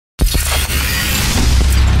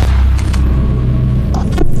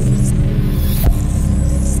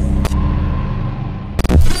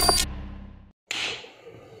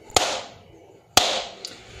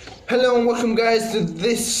welcome guys to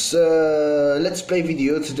this Let's Play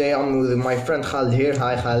video. Today I'm with my friend Khalid here.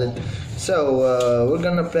 Hi Khalid. So we're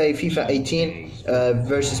gonna play FIFA 18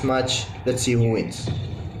 versus match. Let's see who wins.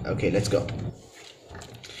 Okay, let's go.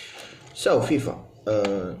 So FIFA,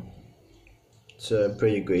 it's a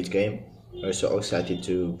pretty great game. We're so excited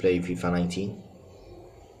to play FIFA 19.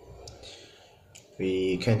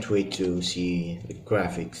 We can't wait to see the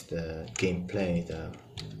graphics, the gameplay,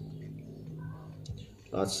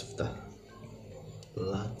 lots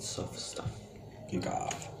of stuff. Kick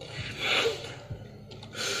off.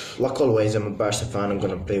 Like always, I'm a Barca fan. I'm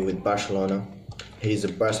gonna play with Barcelona. He's a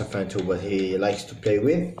Barca fan too, but he likes to play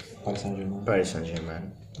with Paris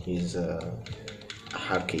Saint-Germain. He's a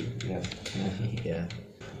Harky. Yes. Yeah.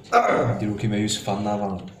 Diru kime Yusuf fan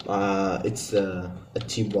navan. It's a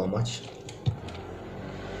T-ball match.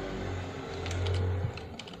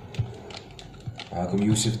 Kom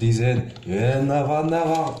Yusuf die zin. Ja, navan.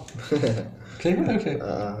 Klinkt me oké.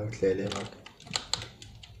 Clearly not.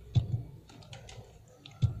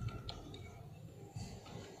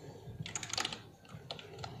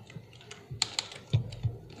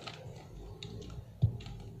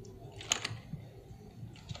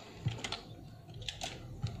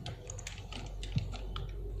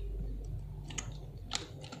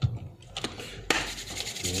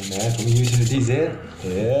 Kom Yusuf die zin.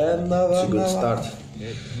 Ja, navan. It's a good start.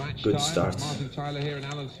 Good start. Martin Tyler here and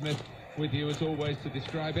Alan Smith with you as always to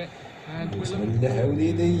describe it. And we're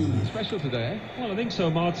special today, eh? Well, I think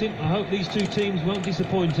so, Martin. I hope these two teams won't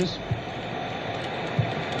disappoint us.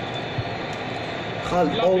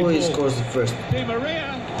 Khalid always scores the first. Di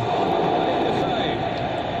Maria.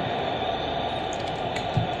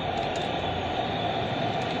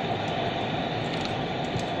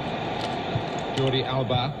 Jordi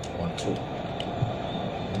Alba. 1-2.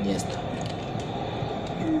 Iniesta.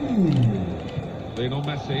 Lionel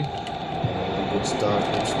Messi. Good start.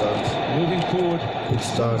 Moving forward. Good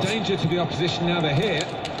start. Danger to the opposition now they're here.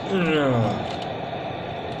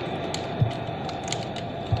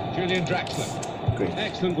 Julian Draxler. Great.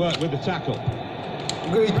 Excellent work with the tackle.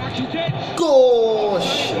 Great. Rakitic.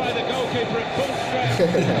 Gosh! By the goalkeeper at full strength.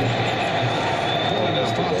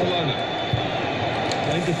 Barcelona.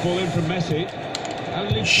 Danger ball in from Messi.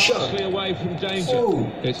 Only partially away from danger. Oh.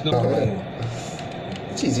 It's not.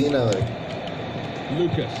 It's easy, you know.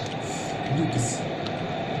 Lucas. They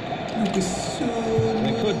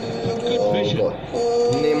could. Good vision. God.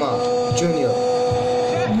 Neymar Junior.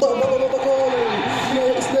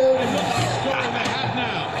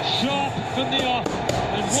 Sharp from the off.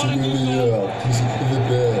 And what a good goal.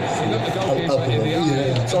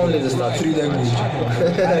 It's only the start. 3 language.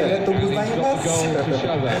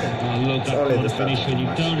 Look, that kind of finish when you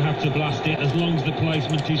don't have to blast it as long as the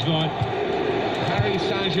placement is right. Paris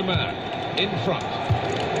Saint-Germain in front.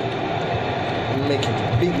 Making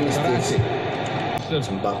big mistakes.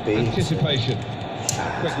 Mbappe. Anticipation.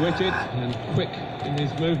 Quick-witted and quick in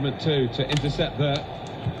his movement too to intercept there.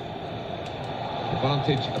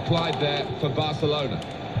 Advantage applied there for Barcelona.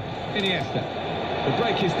 Iniesta. The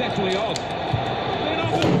break is definitely on.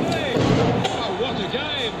 Oh, what a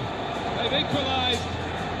game! They've equalised.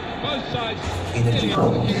 Both sides really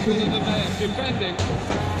looking than they are defending.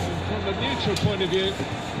 From a neutral point of view,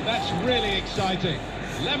 that's really exciting.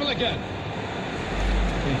 Level again.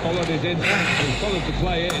 He followed his in, he followed the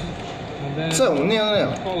play in, and then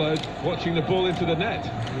followed, watching the ball into the net.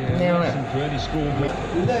 For any score.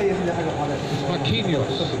 It's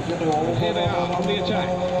Marquinhos. Here they are on the attack.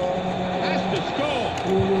 Has to score.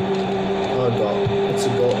 Oh God, it's a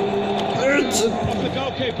goal. Off the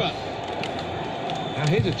goalkeeper. Now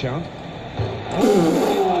here's a chance. I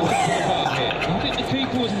think the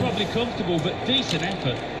keeper was probably comfortable, but decent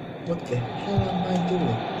effort. What the hell am I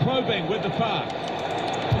doing? Probing with the pass.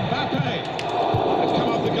 Mbappe has come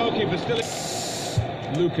off the goalkeeper, still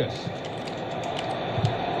Lucas.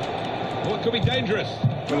 Oh, it could be dangerous.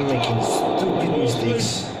 I'm making stupid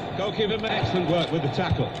mistakes. Goalkeeper, excellent work with the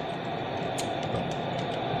tackle.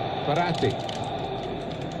 Ferrati.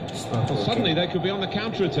 Well, suddenly they could be on the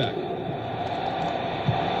counter-attack.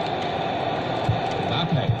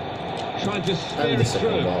 Mbappe trying to steer it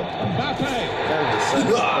through. Mbappe. And the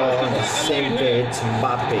second ball on the same day, it's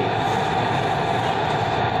Mbappe.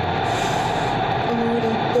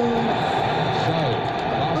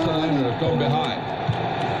 Gone behind.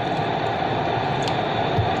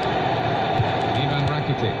 Ivan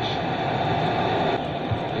Rakitic.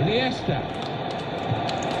 Iniesta.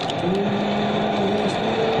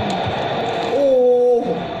 Oh!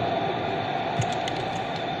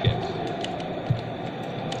 Yes.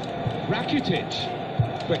 Rakitic.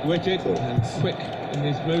 Quick-witted and quick in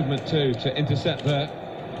his movement too to intercept there.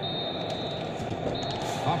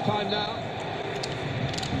 time now.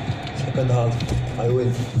 Second half. I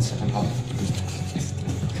win. Second half.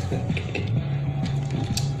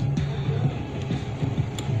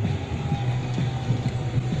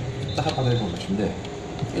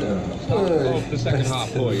 Of the second half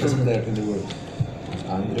for you.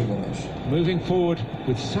 Moving forward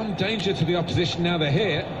with some danger to the opposition now they're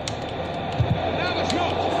here. Now the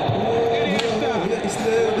shot! Credit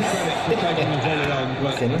for taking the volley on,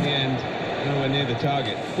 but in the end, nowhere near the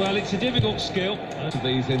target. Well, it's a difficult skill.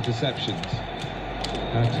 These interceptions.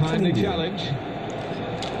 A timely challenge.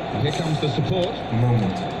 And here comes the support.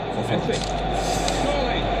 Moment. Messi.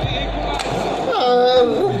 Surely, the equaliser.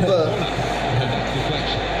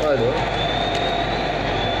 Deflection.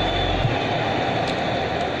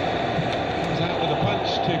 Comes out with a punch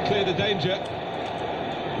to clear the danger.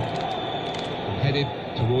 Headed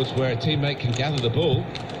towards where a teammate can gather the ball.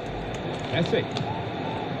 Messi.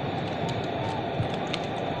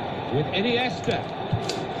 With Iniesta.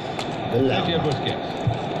 Sergio Busquets.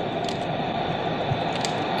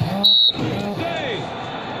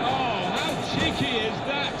 Oh, how cheeky is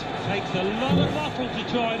that? Takes a lot of muscle to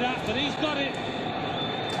try that, but he's got it.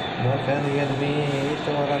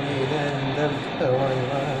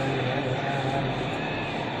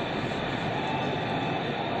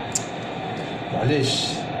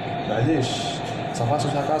 معليش صفات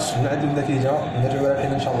وشاكاش من عند النتيجة نرجعوا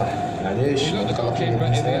لكن إن شاء الله معليش نتقلق فيه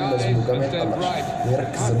الإنسان لازم يبقى ما يتقلقش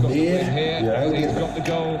يركز مليح يعاود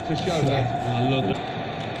يرجع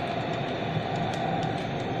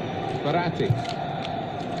Verratti.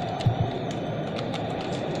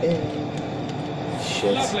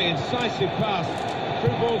 Lovely incisive pass.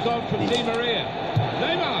 Through balls on from Di Maria.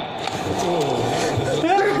 Neymar.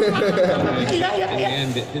 In the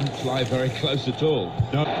end, it didn't fly very close at all.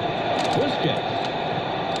 No. Busquets.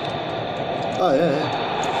 Oh yeah.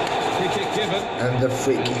 Free kick given. And the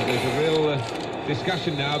free kick. There's a real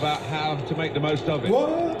discussion now about how to make the most of it.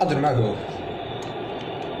 قدر معه.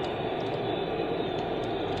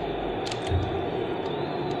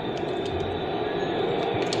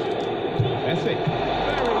 Messi.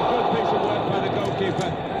 Very good piece of work by the goalkeeper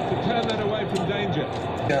to turn that away from danger.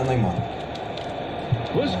 يا نيمار.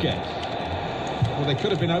 Busquets. Well, they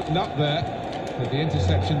could have been opened up there, but the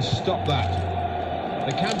interception stopped that.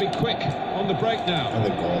 They can be quick on the break now. And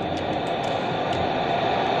the goal.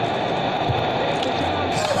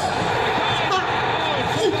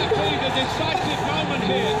 The decisive moment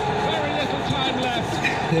here. Very little time left.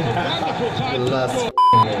 Wonderful time to score.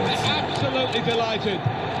 Absolutely delighted.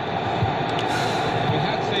 We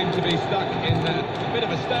had seemed to be stuck in a bit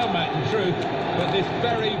of a stalemate in truth, but this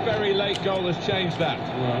very, very late goal has changed that.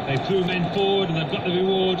 Well, they threw men forward and they've got the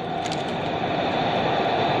reward.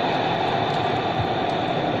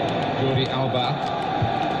 Jordi Alba.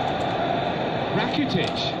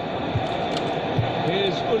 Rakitic.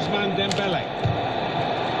 Here's Ousmane Dembele.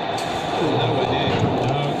 Nowhere near.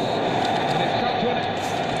 No. And it's come to an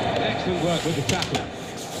excellent work with the tackle.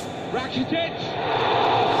 Rakitic.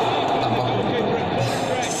 Saved by the goalkeeper at full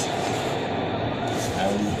stretch.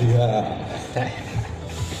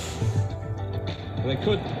 They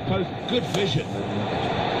could post good vision.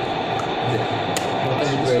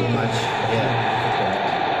 Thank you very much. Yeah.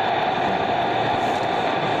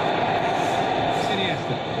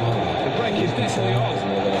 Iniesta. The break is definitely on.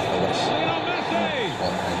 Lionel Messi.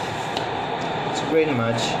 It's a great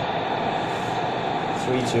match.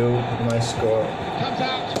 3-2, nice score. Comes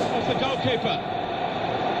out of the goalkeeper.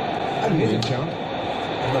 And here's a chance.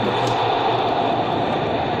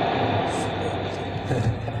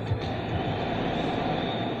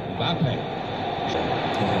 Mbappe.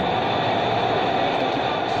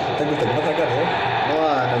 قلت لك ما تقدر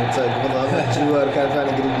انا متأكد بالضبط الجوار كان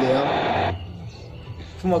فعلا قريب ليها.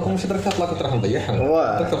 ثم كون مش درك تطلع كنت راح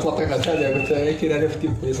نضيعها درك تطلع الدقيقة الثانية قلت كي نعرف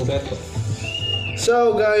كيف صديقته.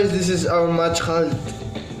 So guys, this is our match. Khalid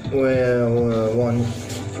won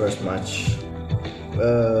first match.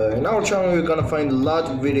 In our channel you're gonna find a lot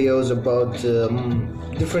of videos about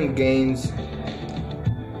different games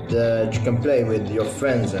that you can play with your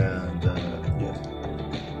friends, and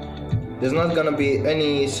there's not gonna be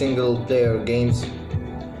any single player games.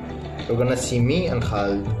 You're gonna see me and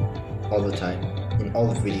Khalid all the time in all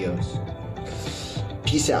the videos.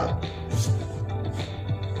 Peace out.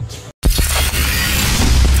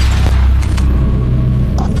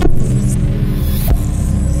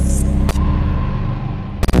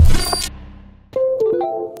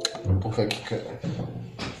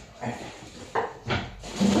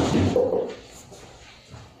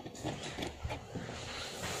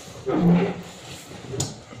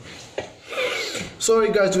 Sorry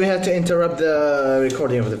guys, we had to interrupt the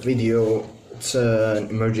recording of the video it's an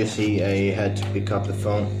emergency. I had to pick up the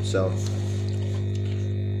phone, so.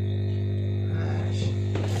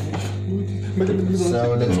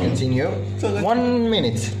 So let's continue. 1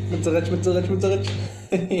 minute. ما تزغش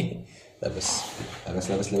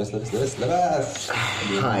لاباس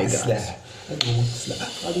Hi guys.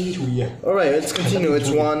 غادي شويه. Alright, let's continue. It's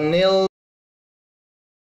 1-0.